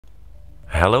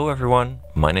Hello everyone,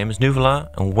 my name is Nuvela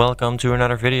and welcome to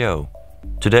another video.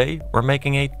 Today we're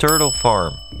making a turtle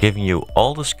farm, giving you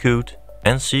all the scute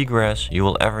and seagrass you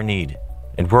will ever need.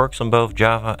 It works on both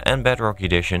Java and Bedrock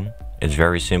edition, it's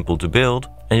very simple to build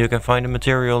and you can find the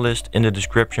material list in the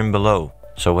description below.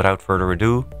 So without further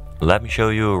ado, let me show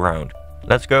you around.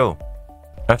 Let's go!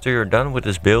 After you're done with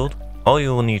this build, all you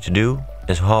will need to do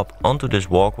is hop onto this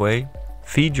walkway,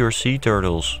 feed your sea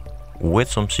turtles with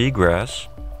some seagrass.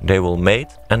 They will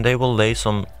mate and they will lay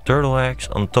some turtle eggs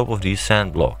on top of these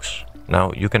sand blocks.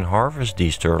 Now you can harvest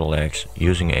these turtle eggs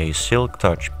using a silk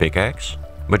touch pickaxe,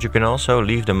 but you can also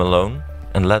leave them alone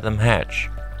and let them hatch.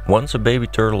 Once a baby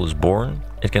turtle is born,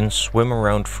 it can swim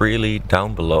around freely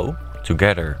down below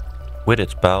together with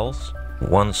its pals.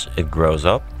 Once it grows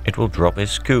up, it will drop a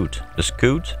scute. The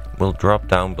scute will drop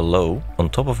down below on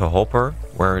top of a hopper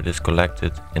where it is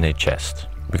collected in a chest.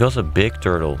 Because a big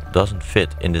turtle doesn't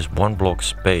fit in this one block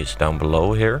space down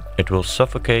below here, it will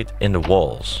suffocate in the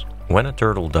walls. When a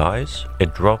turtle dies,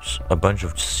 it drops a bunch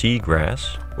of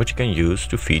seagrass, which you can use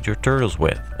to feed your turtles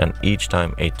with. And each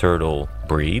time a turtle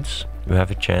breeds, you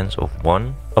have a chance of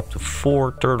 1 up to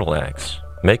 4 turtle eggs,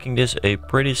 making this a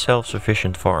pretty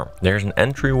self-sufficient farm. There's an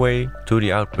entryway to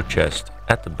the output chest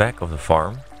at the back of the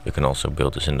farm. You can also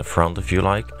build this in the front if you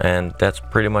like, and that's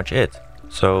pretty much it.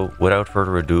 So without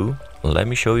further ado, let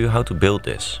me show you how to build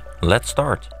this. Let's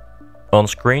start. On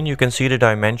screen you can see the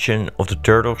dimension of the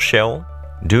turtle shell.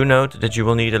 Do note that you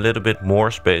will need a little bit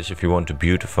more space if you want to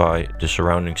beautify the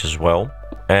surroundings as well.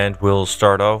 And we'll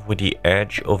start off with the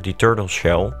edge of the turtle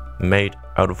shell made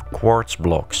out of quartz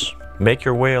blocks. Make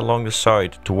your way along the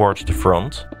side towards the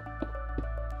front.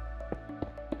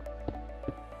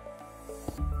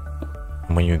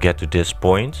 And when you get to this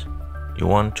point, you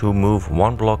want to move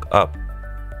 1 block up.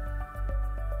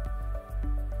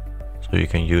 So you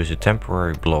can use a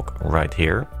temporary block right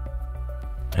here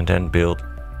and then build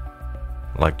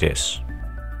like this.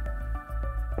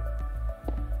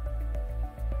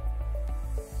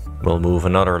 We'll move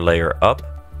another layer up,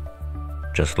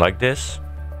 just like this.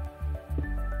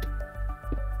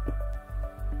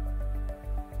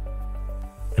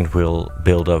 And we'll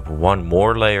build up 1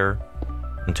 more layer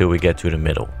until we get to the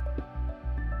middle.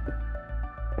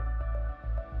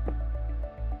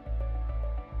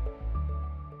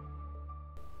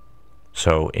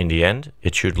 So in the end,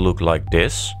 it should look like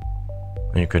this.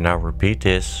 And you can now repeat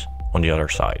this on the other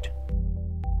side.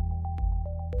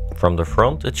 From the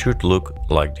front, it should look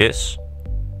like this.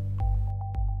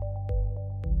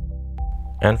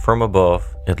 And from above,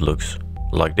 it looks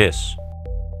like this.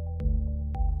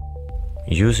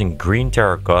 Using green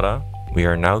terracotta, we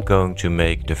are now going to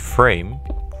make the frame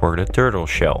for the turtle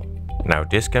shell. Now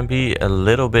this can be a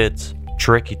little bit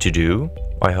tricky to do.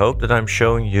 I hope that I'm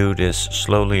showing you this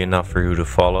slowly enough for you to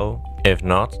follow. If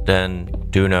not, then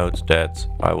do note that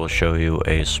I will show you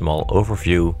a small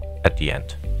overview at the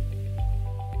end.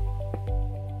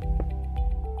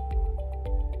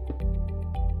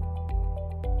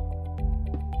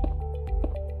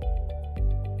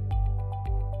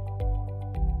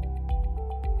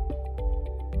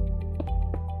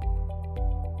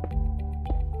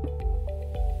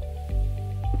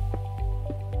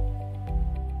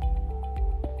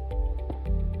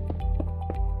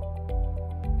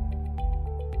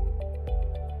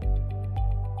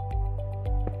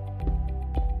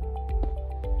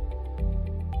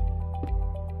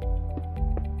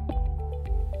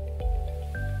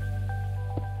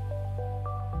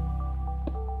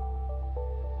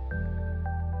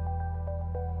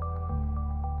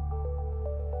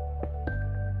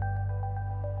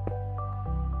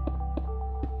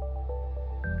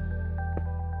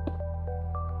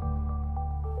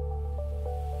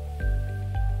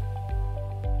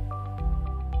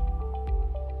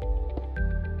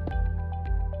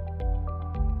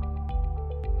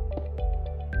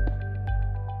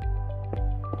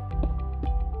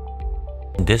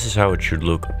 This is how it should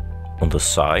look on the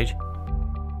side,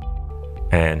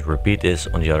 and repeat this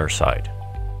on the other side.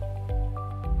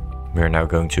 We are now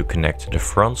going to connect the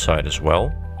front side as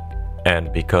well,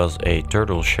 and because a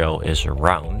turtle shell is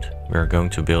round, we are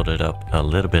going to build it up a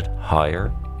little bit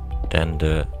higher than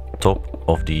the top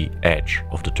of the edge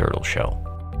of the turtle shell.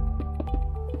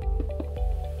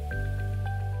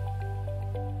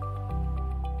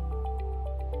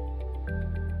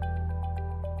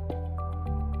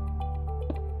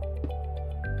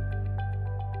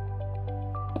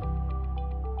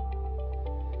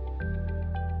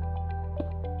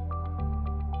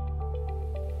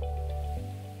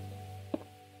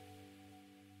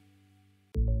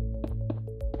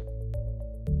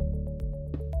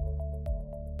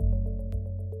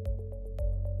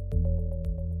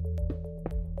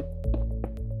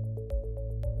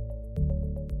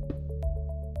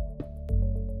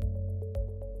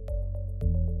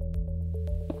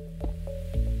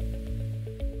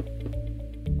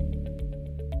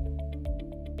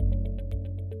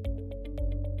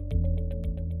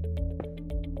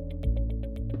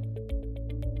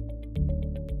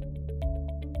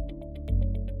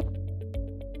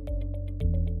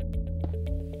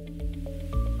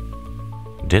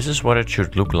 this is what it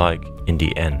should look like in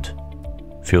the end.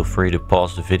 Feel free to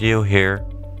pause the video here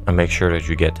and make sure that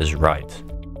you get this right.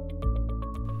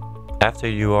 After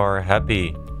you are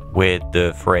happy with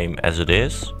the frame as it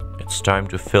is, it's time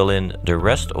to fill in the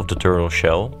rest of the turtle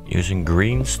shell using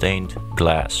green stained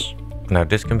glass. Now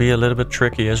this can be a little bit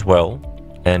tricky as well.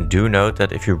 And do note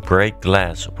that if you break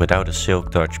glass without a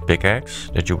Silk Touch pickaxe,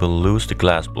 that you will lose the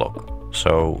glass block.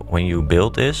 So when you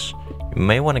build this, you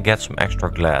may want to get some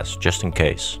extra glass just in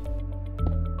case.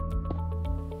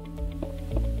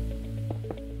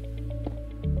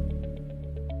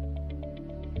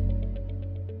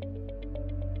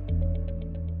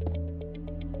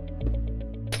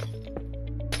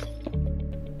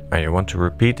 And you want to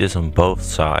repeat this on both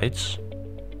sides.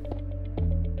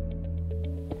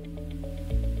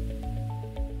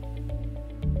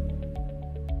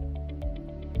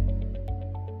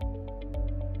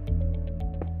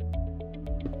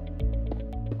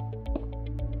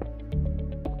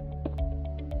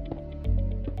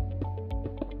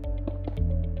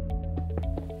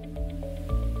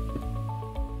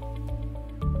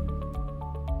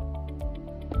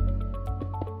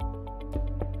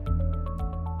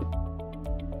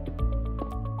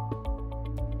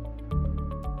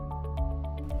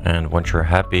 And once you're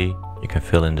happy, you can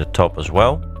fill in the top as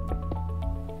well.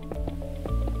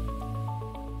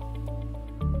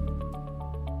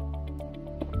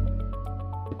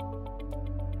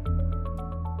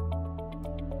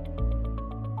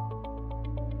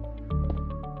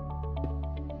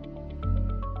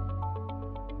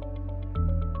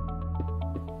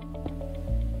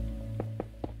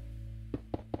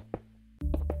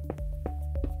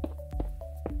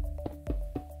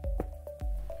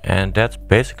 And that's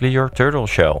basically your turtle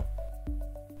shell.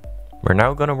 We're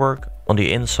now gonna work on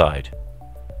the inside.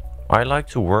 I like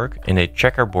to work in a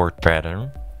checkerboard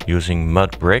pattern using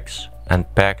mud bricks and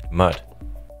packed mud.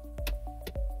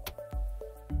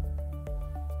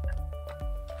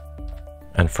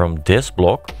 And from this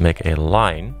block, make a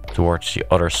line towards the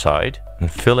other side and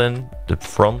fill in the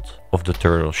front of the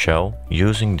turtle shell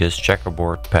using this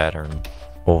checkerboard pattern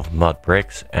of mud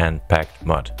bricks and packed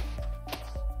mud.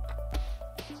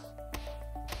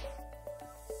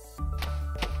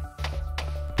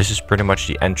 This is pretty much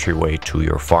the entryway to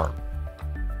your farm.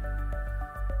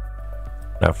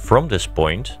 Now from this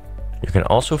point, you can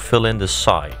also fill in the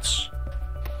sides.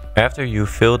 After you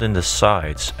filled in the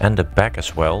sides and the back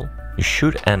as well, you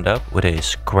should end up with a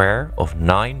square of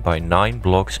 9 by 9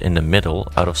 blocks in the middle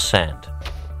out of sand.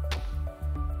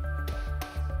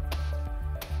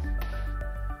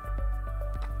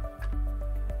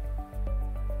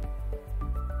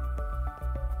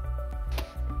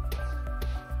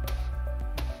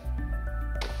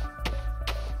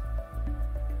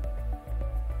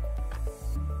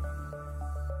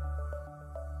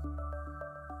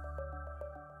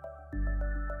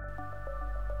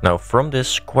 Now from this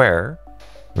square,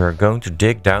 we are going to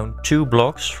dig down 2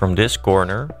 blocks from this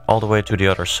corner all the way to the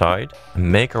other side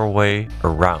and make our way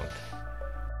around.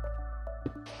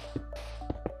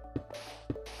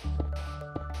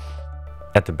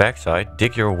 At the back side,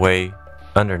 dig your way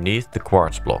underneath the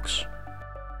quartz blocks.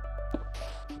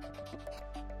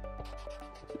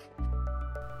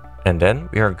 And then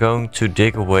we are going to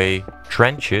dig away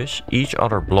trenches each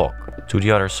other block to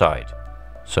the other side,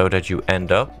 so that you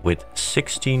end up with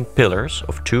 16 pillars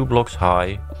of 2 blocks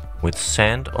high with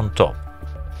sand on top.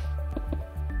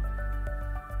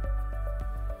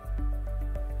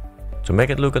 To make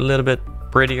it look a little bit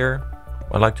prettier,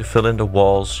 I like to fill in the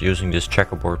walls using this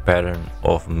checkerboard pattern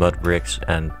of mud bricks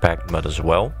and packed mud as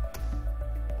well.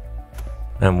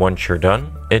 And once you're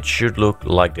done, it should look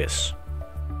like this.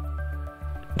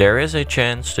 There is a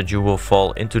chance that you will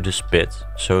fall into this pit,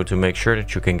 so to make sure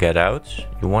that you can get out,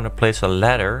 you want to place a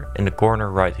ladder in the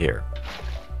corner right here.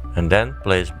 And then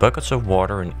place buckets of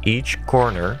water in each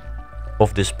corner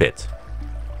of this pit.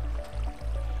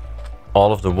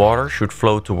 All of the water should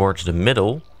flow towards the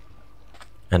middle,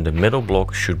 and the middle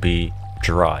block should be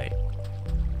dry.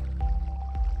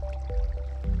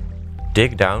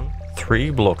 Dig down 3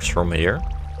 blocks from here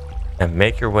and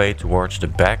make your way towards the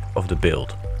back of the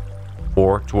build.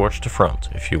 Or towards the front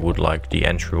if you would like the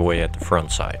entryway at the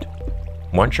front side.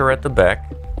 Once you're at the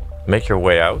back, make your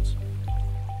way out,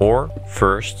 or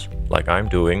first, like I'm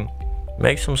doing,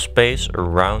 make some space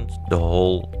around the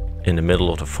hole in the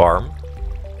middle of the farm.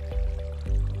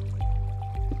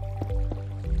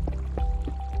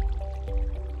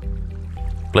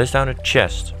 Place down a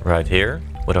chest right here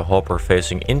with a hopper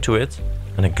facing into it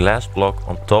and a glass block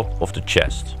on top of the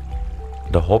chest.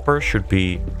 The hopper should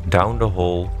be down the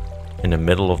hole in the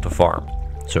middle of the farm,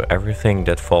 so everything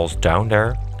that falls down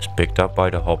there is picked up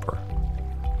by the hopper.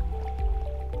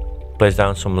 Place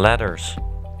down some ladders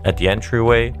at the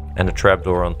entryway and a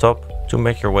trapdoor on top to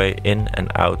make your way in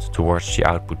and out towards the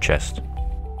output chest.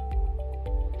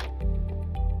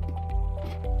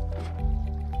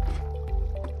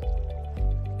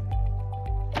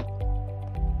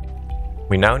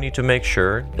 We now need to make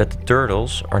sure that the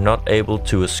turtles are not able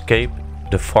to escape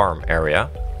the farm area,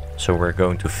 so we're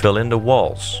going to fill in the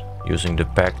walls using the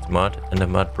packed mud and the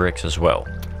mud bricks as well.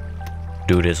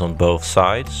 Do this on both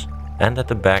sides and at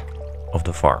the back of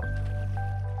the farm.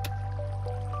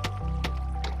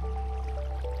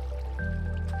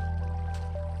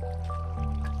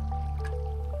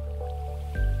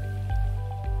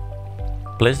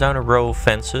 Place down a row of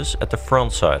fences at the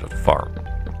front side of the farm,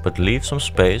 but leave some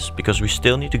space because we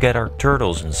still need to get our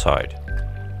turtles inside.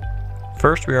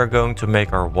 First we are going to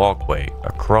make our walkway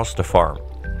across the farm,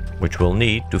 which we'll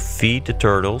need to feed the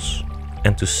turtles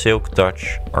and to silk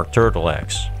touch our turtle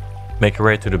eggs. Make your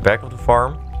way to the back of the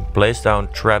farm and place down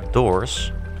trap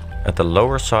doors at the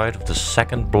lower side of the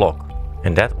second block.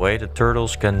 And that way the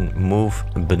turtles can move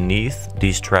beneath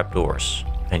these trap doors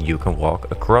and you can walk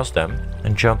across them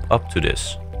and jump up to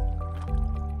this.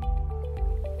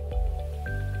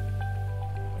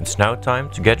 It's now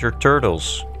time to get your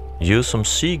turtles. Use some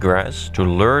seagrass to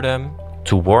lure them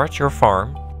towards your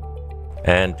farm,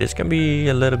 and this can be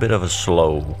a little bit of a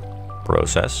slow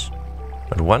process.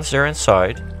 But once they're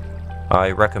inside,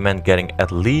 I recommend getting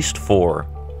at least 4,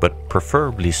 but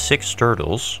preferably 6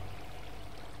 turtles.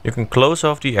 You can close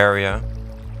off the area.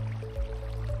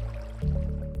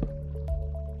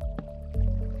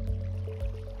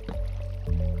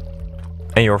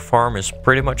 And your farm is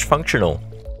pretty much functional.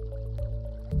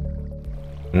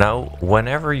 Now,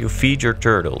 whenever you feed your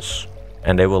turtles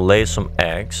and they will lay some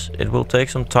eggs, it will take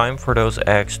some time for those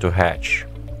eggs to hatch.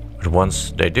 But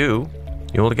once they do,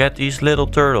 you will get these little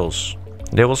turtles.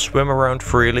 They will swim around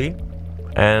freely,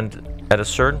 and at a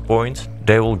certain point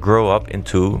they will grow up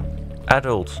into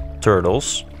adult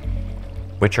turtles,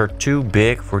 which are too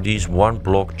big for these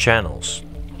 1-block channels.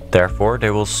 Therefore they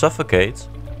will suffocate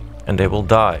and they will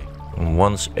die. And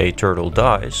once a turtle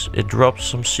dies, it drops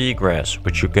some seagrass,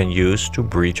 which you can use to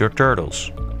breed your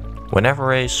turtles.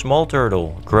 Whenever a small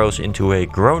turtle grows into a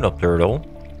grown-up turtle,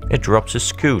 it drops a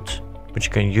scute, which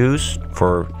you can use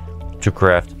to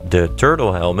craft the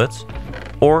turtle helmet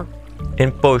or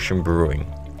in potion brewing.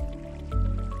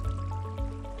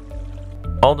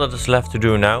 All that is left to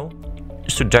do now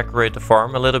is to decorate the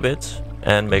farm a little bit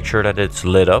and make sure that it's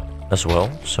lit up as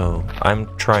well. So I'm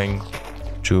trying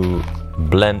to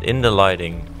blend in the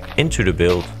lighting into the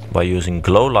build by using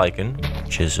glow lichen,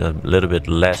 which is a little bit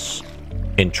less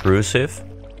intrusive.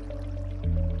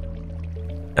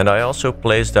 And I also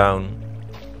place down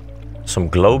some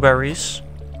glowberries,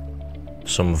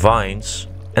 some vines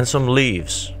and some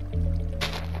leaves.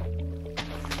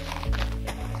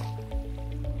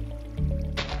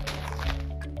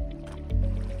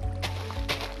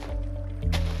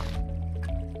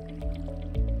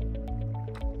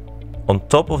 On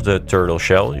top of the turtle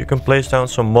shell you can place down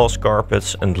some moss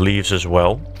carpets and leaves as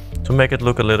well, to make it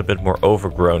look a little bit more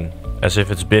overgrown, as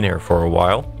if it's been here for a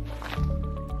while.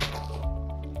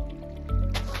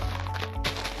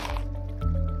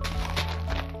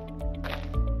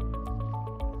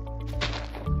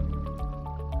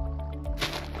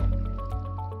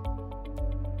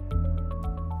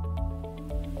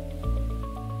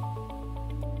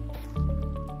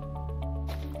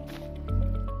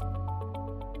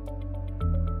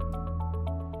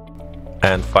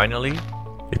 And finally,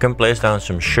 you can place down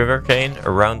some sugarcane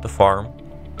around the farm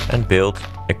and build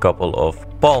a couple of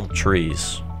palm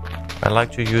trees. I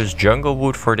like to use jungle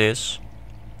wood for this,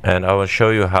 and I will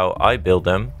show you how I build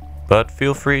them, but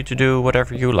feel free to do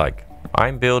whatever you like.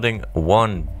 I'm building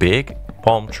one big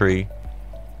palm tree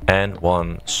and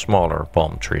one smaller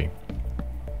palm tree.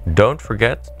 Don't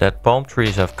forget that palm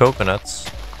trees have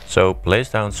coconuts, so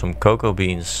place down some cocoa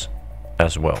beans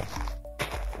as well.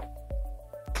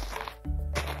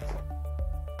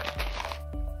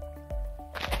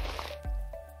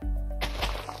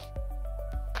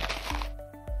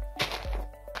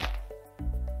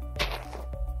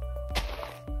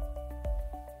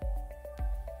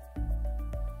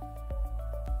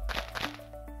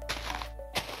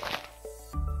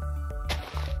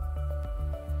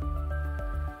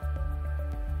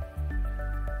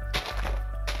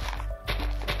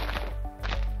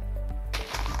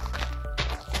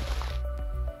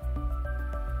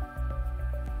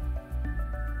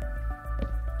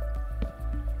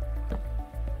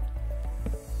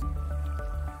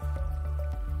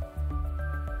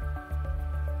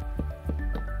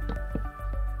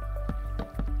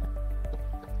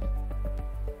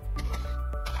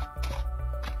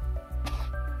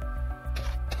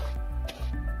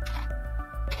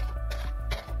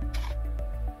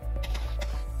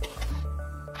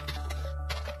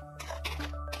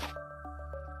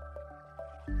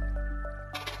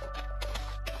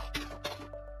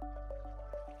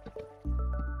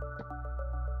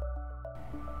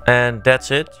 And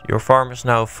that's it, your farm is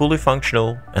now fully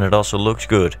functional and it also looks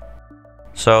good.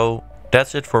 So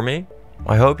that's it for me.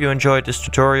 I hope you enjoyed this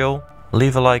tutorial.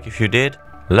 Leave a like if you did.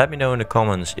 Let me know in the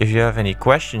comments if you have any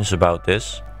questions about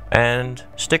this. And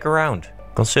stick around,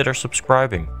 consider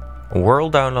subscribing.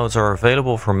 World downloads are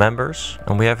available for members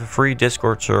and we have a free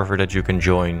Discord server that you can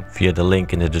join via the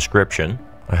link in the description.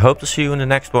 I hope to see you in the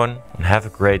next one and have a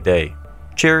great day.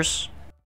 Cheers!